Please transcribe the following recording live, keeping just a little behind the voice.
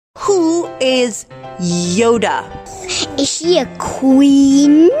Who is Yoda? Is she a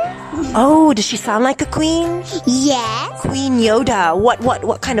queen? Oh, does she sound like a queen? Yes. Queen Yoda.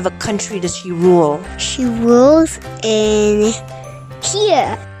 What kind of a country does she rule? She rules in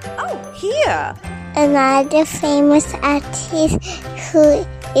here. Oh, here. Another famous artist who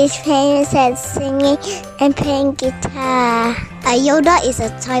is famous at singing and playing guitar. A Yoda is a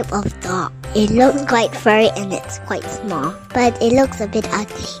type of dog. It looks quite furry and it's quite small, but it looks a bit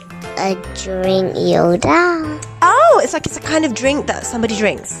ugly. A drink Yoda? Oh, it's a kind of drink that somebody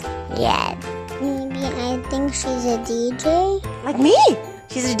drinks. Yeah. Maybe I think she's a DJ? Like me.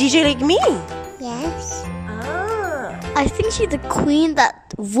 She's a DJ like me. Yes. Ah. I think she's the queen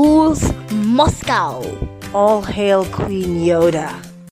that rules Moscow. All hail Queen Yoda.